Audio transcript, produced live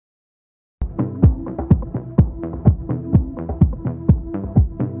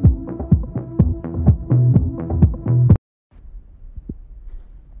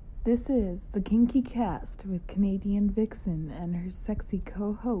This is the Kinky Cast with Canadian Vixen and her sexy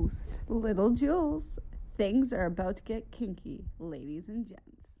co-host, Little Jules. Things are about to get kinky, ladies and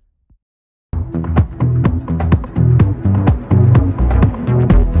gents.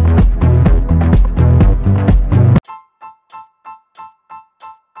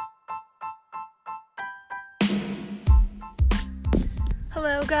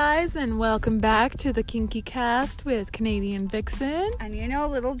 Hello guys, and welcome back to the Kinky Cast with Canadian Vixen. And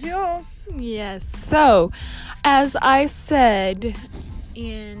Little Jules. Yes, so as I said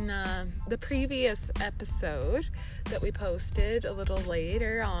in the previous episode that we posted a little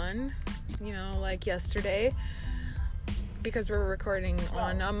later on, like yesterday, because we're recording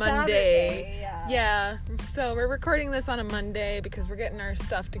on a Monday. Saturday, yeah, so we're recording this on a Monday because we're getting our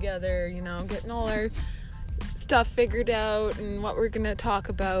stuff together, getting all our stuff figured out and what we're gonna talk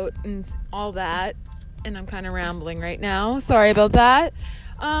about and all that. And I'm kind of rambling right now, sorry about that.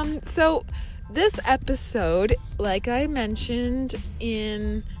 So this episode, like I mentioned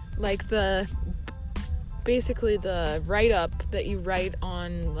in like basically the write-up that you write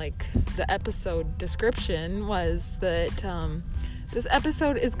on like the episode description, was that this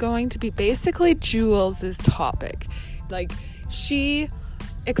episode is going to be basically Jules' topic. Like, she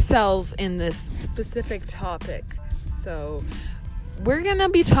excels in this specific topic. So we're gonna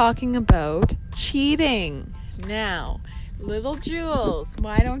be talking about cheating. Now, Little Jules,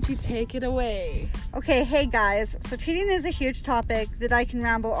 why don't you take it away? Okay, hey guys. So cheating is a huge topic that I can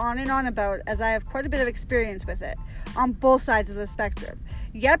ramble on and on about, as I have quite a bit of experience with it on both sides of the spectrum.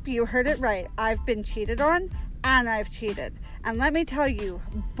 Yep, you heard it right. I've been cheated on and I've cheated. And let me tell you,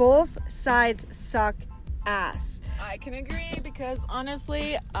 both sides suck ass. I can agree, because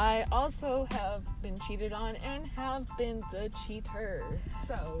honestly, I also have been cheated on and have been the cheater.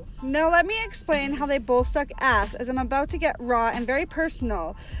 So now let me explain how they both suck ass, as I'm about to get raw and very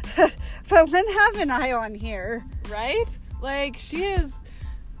personal. But when haven't I on here? Right? Like, she is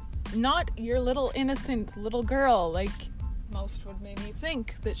not your little innocent little girl like most would maybe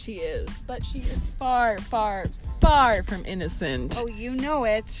think that she is, but she is far, far, far from innocent. Oh, you know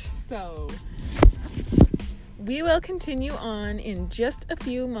it. So we will continue on in just a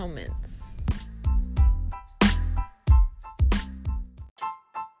few moments.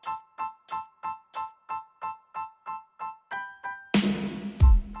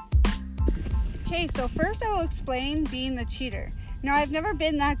 Okay, so first I will explain being the cheater. Now, I've never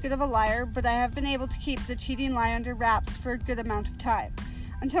been that good of a liar, but I have been able to keep the cheating lie under wraps for a good amount of time.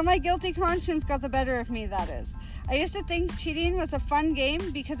 Until my guilty conscience got the better of me, that is. I used to think cheating was a fun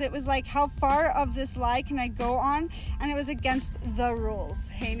game because it was like, how far of this lie can I go on? And it was against the rules.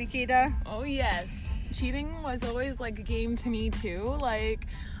 Hey, Nikita? Oh, yes. Cheating was always like a game to me, too. Like,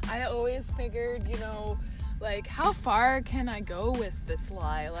 I always figured, like, how far can I go with this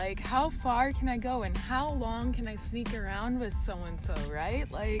lie? Like, how far can I go and how long can I sneak around with so-and-so,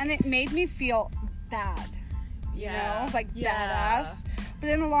 right? Like, and it made me feel bad. Badass. But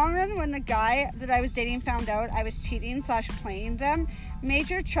in the long run, when the guy that I was dating found out I was cheating / playing them,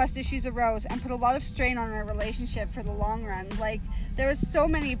 major trust issues arose and put a lot of strain on our relationship for the long run. Like, there was so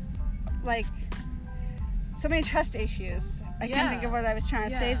many trust issues. I can't think of what I was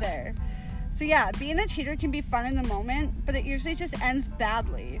trying to say there. So yeah, being a cheater can be fun in the moment, but it usually just ends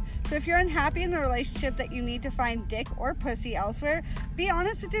badly. So if you're unhappy in the relationship that you need to find dick or pussy elsewhere, be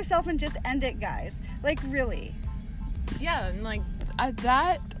honest with yourself and just end it, guys. Like, really. Yeah, and like,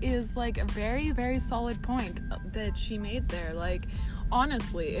 that is like a very, very solid point that she made there. Like,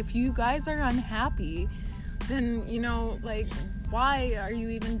 honestly, if you guys are unhappy, then, like, why are you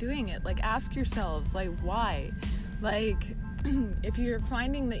even doing it? Like, ask yourselves, like, why? Like, if you're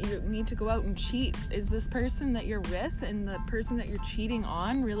finding that you need to go out and cheat, is this person that you're with and the person that you're cheating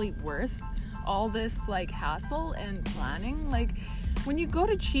on really worth all this, like, hassle and planning? Like, when you go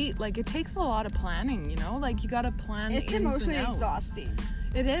to cheat, like, it takes a lot of planning, like, you gotta plan the ins and outs. It's emotionally exhausting.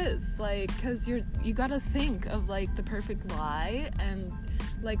 It is, like, because you gotta think of, like, the perfect lie and,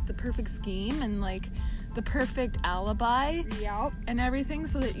 like, the perfect scheme and, like, the perfect alibi. Yep. And everything,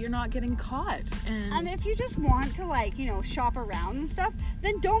 so that you're not getting caught. And if you just want to, like, shop around and stuff,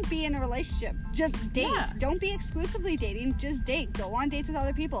 then don't be in a relationship. Just date. Yeah. Don't be exclusively dating. Just date. Go on dates with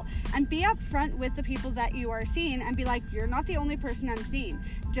other people. And be upfront with the people that you are seeing and be like, you're not the only person I'm seeing.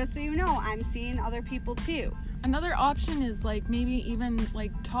 Just so you know, I'm seeing other people too. Another option is, like, maybe even,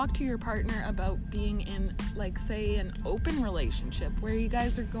 like, talk to your partner about being in, like, say, an open relationship where you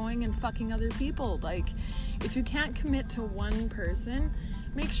guys are going and fucking other people. Like, if you can't commit to one person,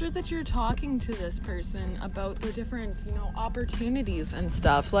 make sure that you're talking to this person about the different, opportunities and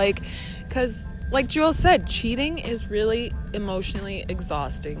stuff. Like, because, like Jewel said, cheating is really emotionally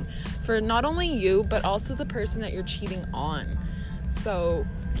exhausting for not only you, but also the person that you're cheating on. So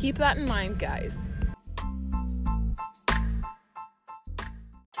keep that in mind, guys.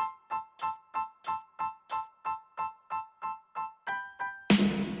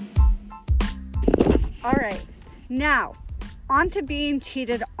 All right, now on to being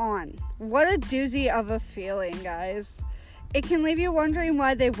cheated on. What a doozy of a feeling, guys. It can leave you wondering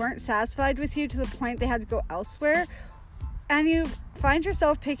why they weren't satisfied with you to the point they had to go elsewhere, and you find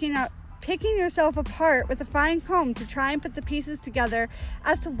yourself picking yourself apart with a fine comb to try and put the pieces together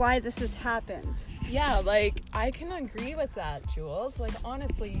as to why this has happened. Yeah, like, I can agree with that, Jules. Like,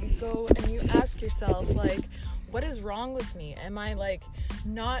 honestly, you go and you ask yourself, like, what is wrong with me? Am I, like,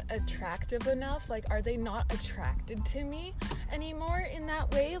 not attractive enough? Like, are they not attracted to me anymore in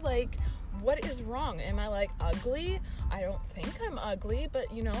that way? Like, what is wrong? Am I, like, ugly? I don't think I'm ugly, but,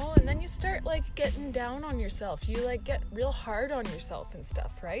 and then you start, like, getting down on yourself. You, like, get real hard on yourself and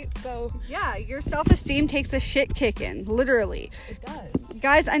stuff, right? So yeah, your self-esteem takes a shit kicking, literally. It does.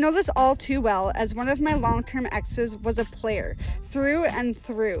 Guys, I know this all too well, as one of my long-term exes was a player, through and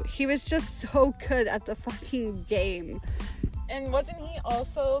through. He was just so good at the fucking game. And wasn't he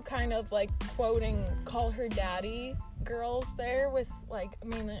also kind of, like, quoting Call Her Daddy girls there with, like,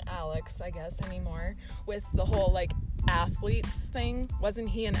 mainly Alex, I guess, anymore, with the whole, like, athletes thing? Wasn't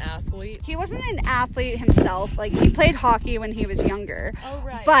he an athlete? He wasn't an athlete himself. Like, he played hockey when he was younger. Oh,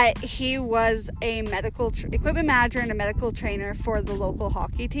 right. But he was a medical equipment manager and a medical trainer for the local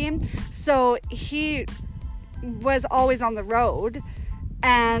hockey team. So he was always on the road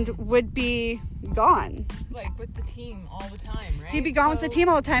and would be gone. Like, with the team all the time, right? He'd be gone with the team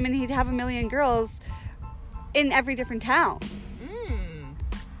all the time, and he'd have a million girls in every different town.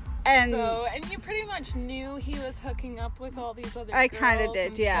 And you pretty much knew he was hooking up with all these other I girls. kind of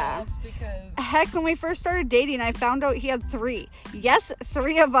did, yeah. Because heck, when we first started dating, I found out he had 3. Yes,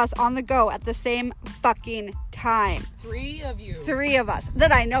 3 of us on the go at the same fucking time. 3 of you. 3 of us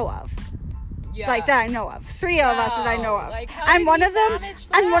that I know of. Yeah. Like, that I know of. 3 of us that I know of. Like, how and did one you of them manage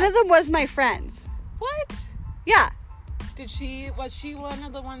that? and one of them was my friends. What? Yeah. Was she one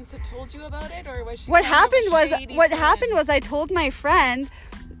of the ones that told you about it, or was she? What kind of happened a was shady what friend? happened was I told my friend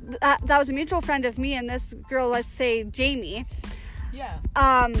that was a mutual friend of me and this girl, let's say Jamie. Yeah.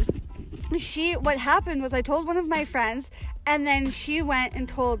 What happened was I told one of my friends, and then she went and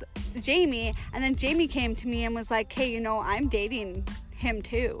told Jamie, and then Jamie came to me and was like, hey, I'm dating him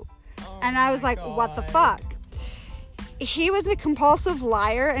too. Oh, and I was like, God. what the fuck? He was a compulsive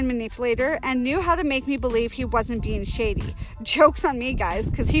liar and manipulator and knew how to make me believe he wasn't being shady. Joke's on me, guys,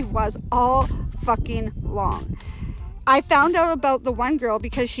 because he was all fucking long. I found out about the one girl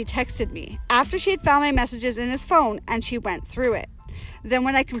because she texted me after she had found my messages in his phone, and she went through it. Then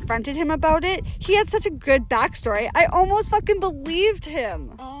when I confronted him about it, he had such a good backstory, I almost fucking believed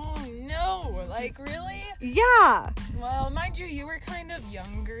him. Oh, no. Like, really? Yeah. Well, mind you, you were kind of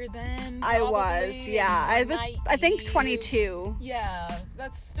younger then. I was, yeah. I was, I think 22. Yeah,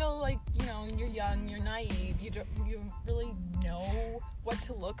 that's still, like, you're young, you're naive, you don't really know what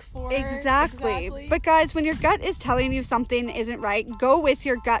to look for. Exactly. But guys, when your gut is telling you something isn't right, go with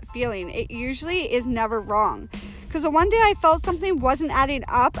your gut feeling. It usually is never wrong. Because the one day I felt something wasn't adding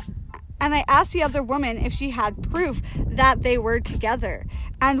up, and I asked the other woman if she had proof that they were together.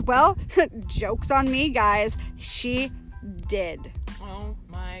 And well, joke's on me, guys, she did. Oh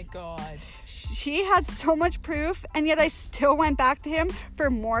my God. She had so much proof, and yet I still went back to him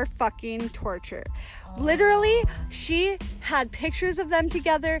for more fucking torture. Literally, she had pictures of them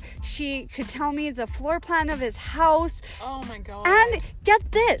together. She could tell me the floor plan of his house. Oh my God. And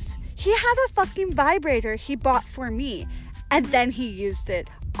get this, he had a fucking vibrator he bought for me, and then he used it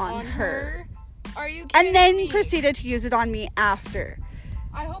on her. Are you kidding And then me? proceeded to use it on me after.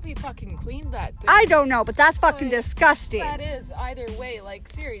 I hope he fucking cleaned that thing. I don't know, but that's fucking Like, disgusting. That is, either way, like,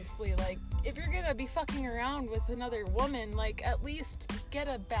 seriously, like, if you're gonna be fucking around with another woman, like, at least get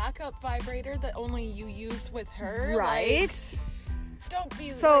a backup vibrator that only you use with her. Right? Like, don't be,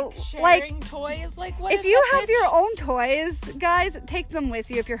 So, sharing toys. Like, what If you have your own toys, guys, take them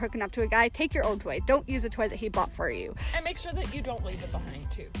with you. If you're hooking up to a guy, take your own toy. Don't use a toy that he bought for you. And make sure that you don't leave it behind,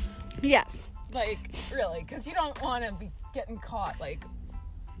 too. Yes. Like, really, because you don't want to be getting caught, like,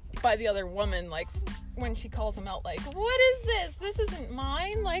 by the other woman, like, when she calls him out, like, what is this? This isn't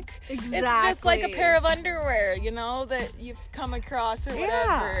mine. Like, Exactly. It's just like a pair of underwear, that you've come across or whatever.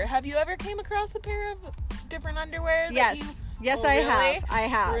 Yeah. Have you ever came across a pair of different underwear? Yes. Yes, Oh, I really? have. I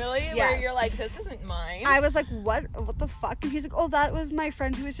have. Really? Yes. Where you're like, this isn't mine. I was like, what the fuck? And he's like, oh, that was my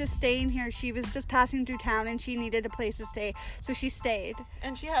friend who was just staying here. She was just passing through town and she needed a place to stay, so she stayed.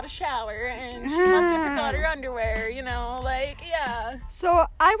 And she had a shower and she must have forgot her underwear, you know, like, yeah. So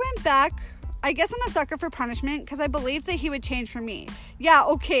I went back. I guess I'm a sucker for punishment because I believed that he would change for me. Yeah,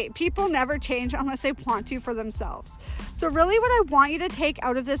 okay, people never change unless they want to for themselves. So really what I want you to take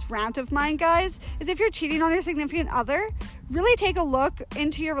out of this rant of mine, guys, is if you're cheating on your significant other, really take a look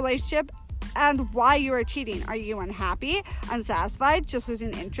into your relationship and why you are cheating. Are you unhappy, unsatisfied, just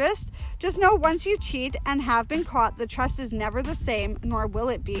losing interest? Just know once you cheat and have been caught, the trust is never the same, nor will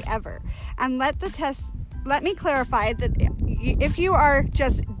it be ever. And let me clarify that if you are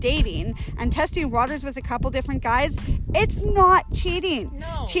just dating and testing waters with a couple different guys, it's not cheating.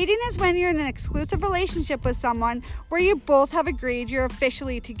 No. Cheating is when you're in an exclusive relationship with someone where you both have agreed you're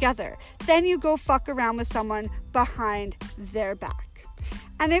officially together. Then you go fuck around with someone behind their back.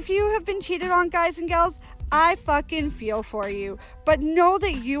 And if you have been cheated on, guys and gals, I fucking feel for you. But know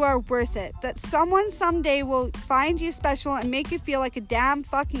that you are worth it. That someone someday will find you special and make you feel like a damn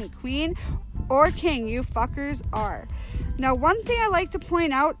fucking queen or king you fuckers are. Now, one thing I like to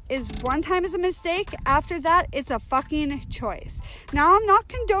point out is one time is a mistake. After that, it's a fucking choice. Now, I'm not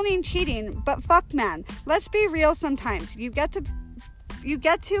condoning cheating, but fuck, man. Let's be real sometimes. You get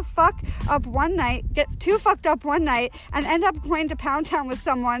too fucked up one night and end up going to Pound Town with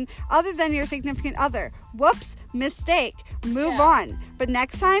someone other than your significant other. Whoops, mistake. Move on. But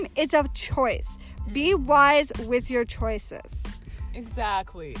next time, it's a choice. Be wise with your choices.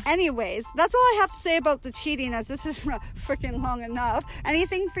 Exactly. Anyways, that's all I have to say about the cheating, as this is freaking long enough.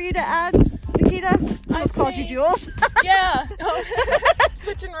 Anything for you to add, Nikita? I almost called you Jules. Yeah.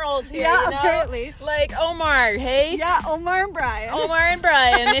 Switching roles here, yeah, you know? Apparently. Like Omar, hey? Yeah, Omar and Brian. Omar and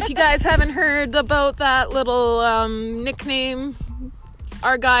Brian. If you guys haven't heard about that little nickname,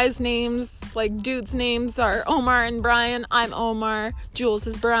 our guys' names, like dudes' names, are Omar and Brian. I'm Omar. Jules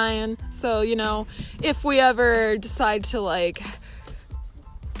is Brian. So, you know, if we ever decide to, like,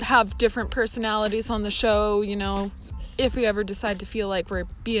 have different personalities on the show, you know, if we ever decide to feel like we're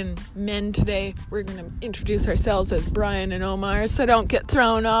being men today, we're going to introduce ourselves as Brian and Omar, so don't get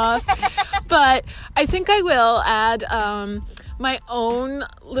thrown off. But I think I will add my own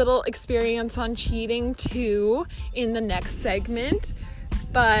little experience on cheating too in the next segment.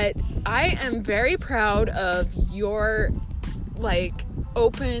 But I am very proud of your, like,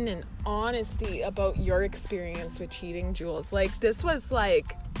 open and honesty about your experience with cheating, Jules. Like, this was,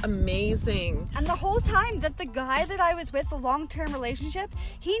 like, amazing. And the whole time that the guy that I was with, the long-term relationship,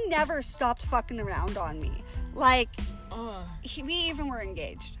 he never stopped fucking around on me. Like, we even were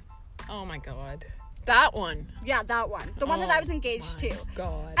engaged. Oh my god. That one. Yeah, that one. The one that I was engaged to.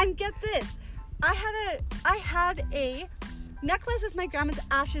 God. And get this. I had a necklace with my grandma's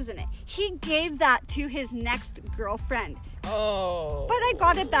ashes in it. He gave that to his next girlfriend. Oh. But I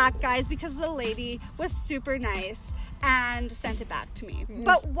got it back, guys, because the lady was super nice and sent it back to me.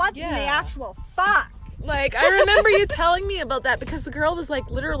 But what in the actual fuck? Like, I remember you telling me about that because the girl was, like,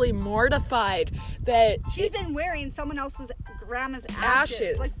 literally mortified that she's been wearing someone else's grandma's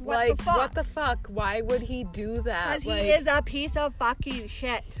ashes. Like, what the fuck? Why would he do that? Because he is a piece of fucking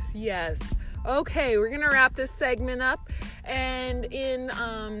shit. Yes. Okay, we're gonna wrap this segment up, and in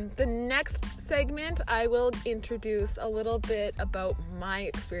the next segment I will introduce a little bit about my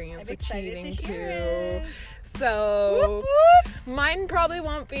experience with cheating too. So whoop, whoop. Mine probably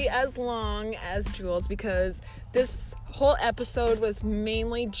won't be as long as Jules because this whole episode was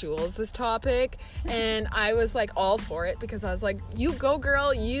mainly Jules' topic, and I was like all for it because I was like, you go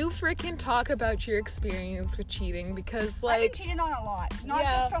girl, you freaking talk about your experience with cheating, because like I've been cheated on a lot, not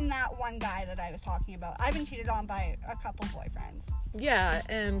just from that one guy that I was talking about. I've been cheated on by a couple boyfriends. Yeah,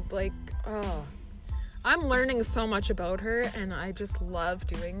 and like, I'm learning so much about her, and I just love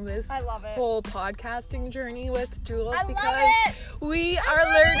doing this whole podcasting journey with Jules because we are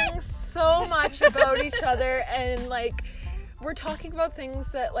learning so much about each other, and like we're talking about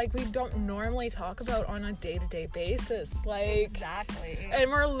things that like we don't normally talk about on a day-to-day basis, like exactly, and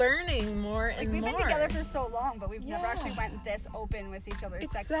we're learning more and we've more. been together for so long, but we've never actually went this open with each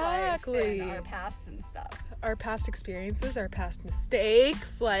other's sex life and our past and stuff, our past experiences, our past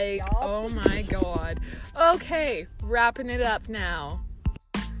mistakes, like oh my god. Okay, wrapping it up now.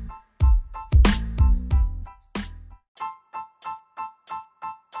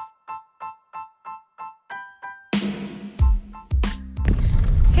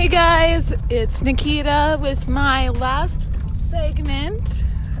 Hey guys, it's Nikita with my last segment,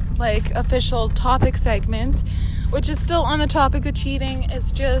 like official topic segment, which is still on the topic of cheating.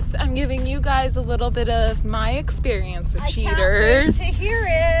 It's just I'm giving you guys a little bit of my experience with cheaters. I can't wait to hear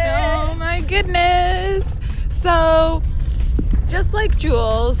it. Oh my goodness. So, just like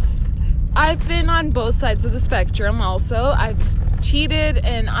Jules, I've been on both sides of the spectrum also. I've cheated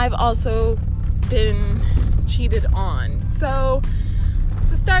and I've also been cheated on. So, to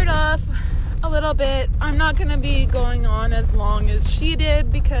start off a little bit, I'm not going to be going on as long as she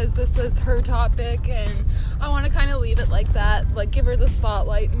did because this was her topic and I want to kind of leave it like that, like give her the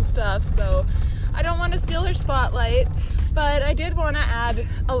spotlight and stuff. So I don't want to steal her spotlight, but I did want to add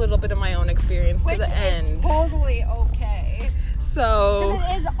a little bit of my own experience to the end. Which is totally okay. So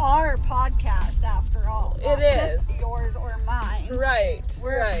because it is our podcast after all. It is. Just yours or mine. Right.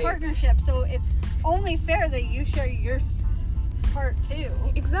 We're a partnership, so it's only fair that you share your part too.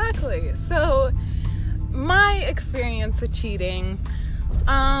 Exactly. So my experience with cheating,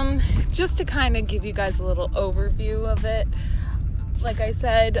 just to kind of give you guys a little overview of it, like I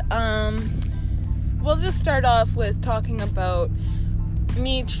said, we'll just start off with talking about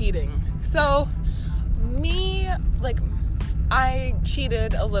me cheating. So I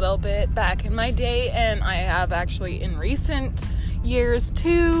cheated a little bit back in my day, and I have actually in recent years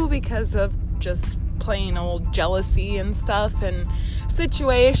too, because of just plain old jealousy and stuff and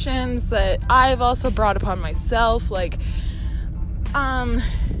situations that I've also brought upon myself.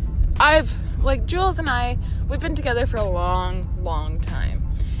 Jules and we've been together for a long time,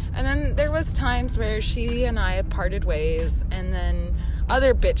 and then there was times where she and I parted ways, and then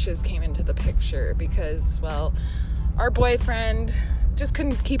other bitches came into the picture because, well, our boyfriend just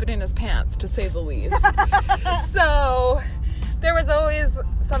couldn't keep it in his pants, to say the least. So there was always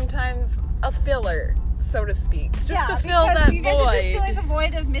sometimes a filler, so to speak, just to fill that void. You guys are just filling the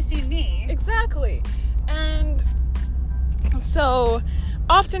void of missing me. Exactly. And so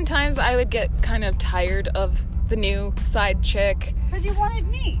oftentimes I would get kind of tired of the new side chick. Because you wanted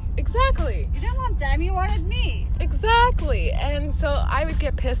me. Exactly. You didn't want them, you wanted me. Exactly. And so I would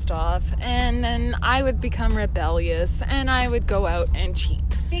get pissed off, and then I would become rebellious, and I would go out and cheat.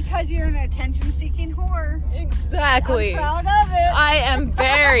 Because you're an attention-seeking whore. Exactly. I'm proud of it. I am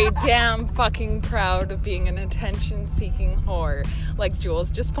very damn fucking proud of being an attention-seeking whore, like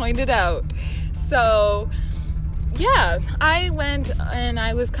Jules just pointed out. So, yeah, I went and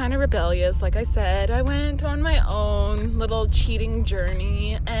I was kind of rebellious, like I said. I went on my own little cheating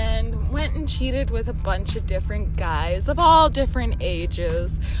journey and went and cheated with a bunch of different guys of all different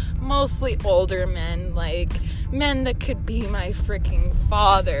ages, mostly older men, like men that could be my freaking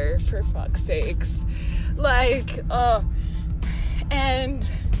father, for fuck's sakes.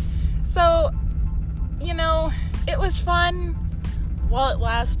 And so, it was fun while it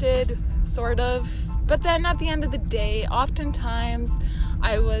lasted, sort of. But then at the end of the day, oftentimes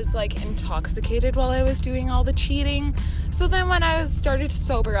I was intoxicated while I was doing all the cheating. So then when I started to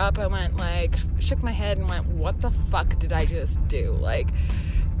sober up, I went shook my head and went, what the fuck did I just do?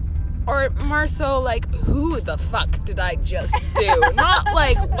 Or more so who the fuck did I just do? Not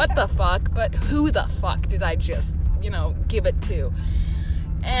what the fuck, but who the fuck did I just, give it to?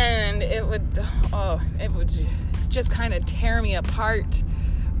 And it would just kind of tear me apart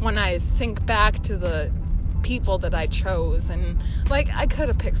when I think back to the people that I chose, and I could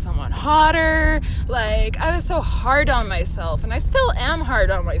have picked someone hotter. I was so hard on myself, and I still am hard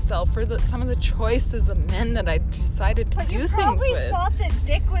on myself for some of the choices of men that I decided to do things with. But you probably thought that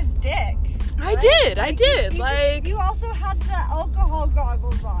dick was dick. Right? I did. You also had the alcohol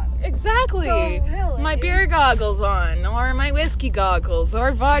goggles on. Exactly. So, really? My beer goggles on, or my whiskey goggles,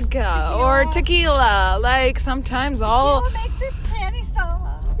 or vodka, or tequila. Sometimes all... Tequila makes your panties fall off.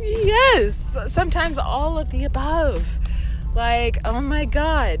 Yes, sometimes all of the above. Oh my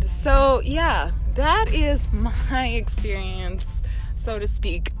god. So, yeah, that is my experience, so to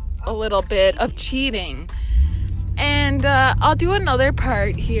speak, a little bit of cheating. And I'll do another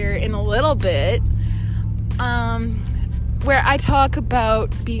part here in a little bit, where I talk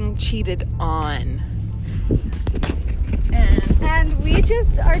about being cheated on. And we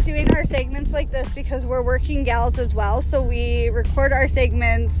just are doing our segments like this because we're working gals as well. So we record our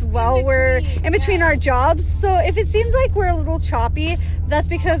segments while we're in between our jobs. So if it seems like we're a little choppy, that's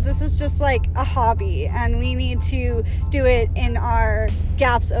because this is just a hobby. And we need to do it in our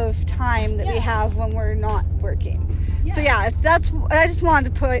gaps of time that we have when we're not working. Yeah. So yeah, I just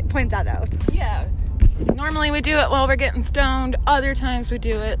wanted to point that out. Yeah. Normally we do it while we're getting stoned. Other times we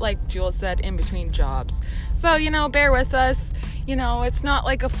do it, like Jules said, in between jobs. So, bear with us. It's not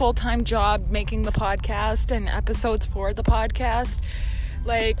like a full-time job making the podcast and episodes for the podcast.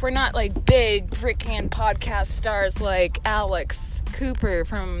 We're not big freaking podcast stars like Alex Cooper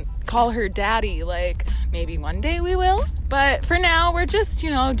from Call Her Daddy. Maybe one day we will. But for now, we're just,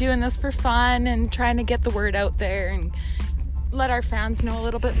 doing this for fun and trying to get the word out there and let our fans know a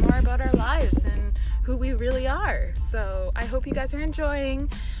little bit more about our lives and who we really are. So I hope you guys are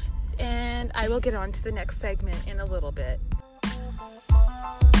enjoying, and I will get on to the next segment in a little bit.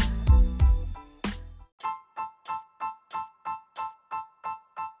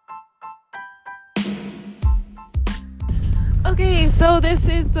 Okay, so this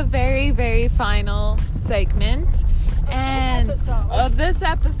is the very, very final segment of this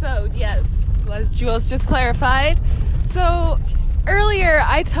episode, yes, as Jules just clarified. So earlier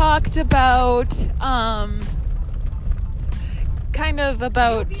I talked about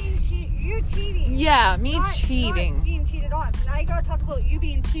you cheating. Yeah, me not cheating. Being cheated on. So now you gotta talk about you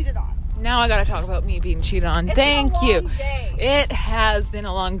being cheated on. Now I gotta talk about me being cheated on. Thank you. Day. It has been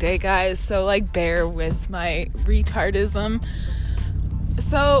a long day, guys, so bear with my retardism.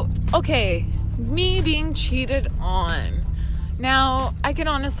 So, okay, me being cheated on. Now, I can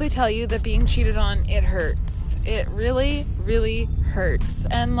honestly tell you that being cheated on, it hurts. It really, really hurts.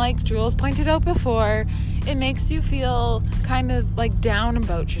 And like Jules pointed out before, it makes you feel kind of down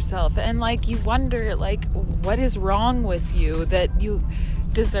about yourself. And you wonder, what is wrong with you that you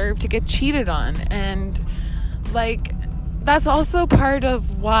deserve to get cheated on? And that's also part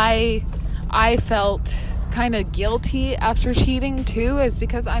of why I felt kind of guilty after cheating too, is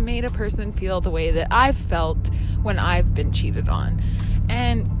because I made a person feel the way that I've felt when I've been cheated on.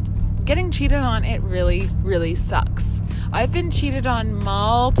 And getting cheated on, it really, really sucks. I've been cheated on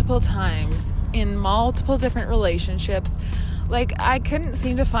multiple times in multiple different relationships. I couldn't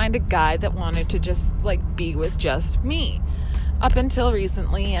seem to find a guy that wanted to just be with just me up until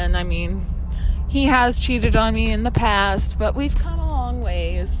recently. And I mean, he has cheated on me in the past, but we've come a long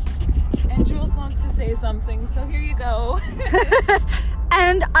ways. And Jules wants to say something, so here you go.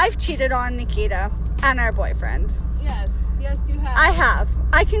 And I've cheated on Nikita and our boyfriend. Yes, you have. I have.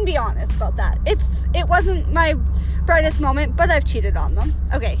 I can be honest about that. It wasn't my brightest moment, but I've cheated on them.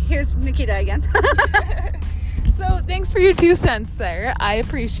 Okay, here's Nikita again. So thanks for your 2 cents there. I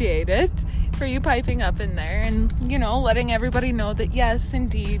appreciate it, for you piping up in there and, letting everybody know that yes,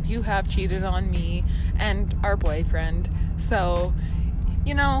 indeed, you have cheated on me and our boyfriend. So,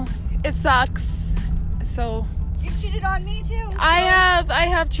 it sucks. So you've cheated on me too. So. I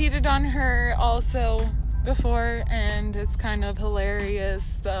have cheated on her also before, and it's kind of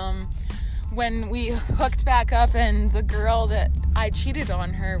hilarious. When we hooked back up, and the girl that I cheated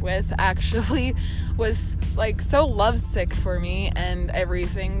on her with actually was so lovesick for me and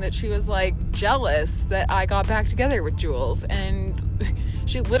everything, that she was jealous that I got back together with Jules, and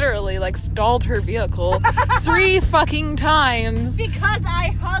she literally stalled her vehicle 3 fucking times because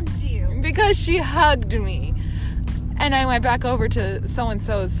I hugged you. Because she hugged me. And I went back over to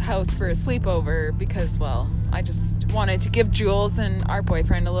so-and-so's house for a sleepover because, I just wanted to give Jules and our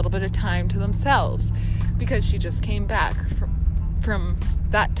boyfriend a little bit of time to themselves, because she just came back from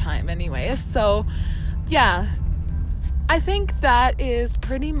that time anyways. So, yeah. I think that is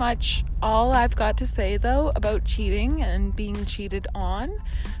pretty much all I've got to say, though, about cheating and being cheated on.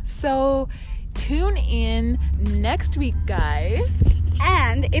 So, tune in next week, guys.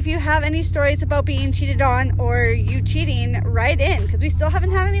 And if you have any stories about being cheated on or you cheating, write in, because we still haven't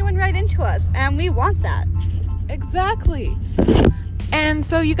had anyone write into us, and we want that. Exactly. And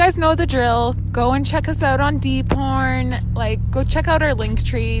so you guys know the drill. Go and check us out on DPorn. Go check out our link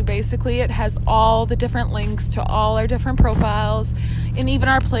tree. Basically, it has all the different links to all our different profiles, and even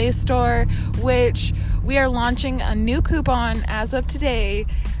our Play Store, which we are launching a new coupon as of today.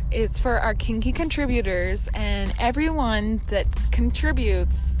 It's for our kinky contributors, and everyone that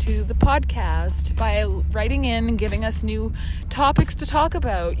contributes to the podcast by writing in and giving us new topics to talk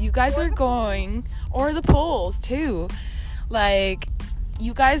about. You guys are going, or the polls too.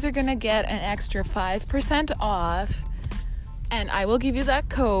 You guys are going to get an extra 5% off, and I will give you that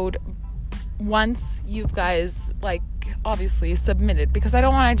code once you guys, obviously submitted, because I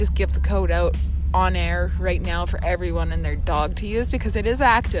don't want to just give the code out on air right now for everyone and their dog to use, because it is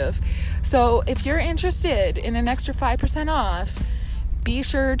active. So if you're interested in an extra 5% off, be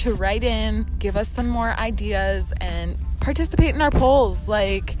sure to write in, give us some more ideas, and participate in our polls.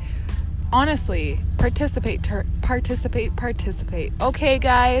 Honestly, participate. Okay,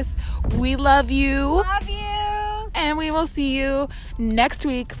 guys, we love you. Love you. And we will see you next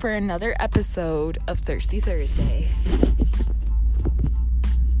week for another episode of Thirsty Thursday.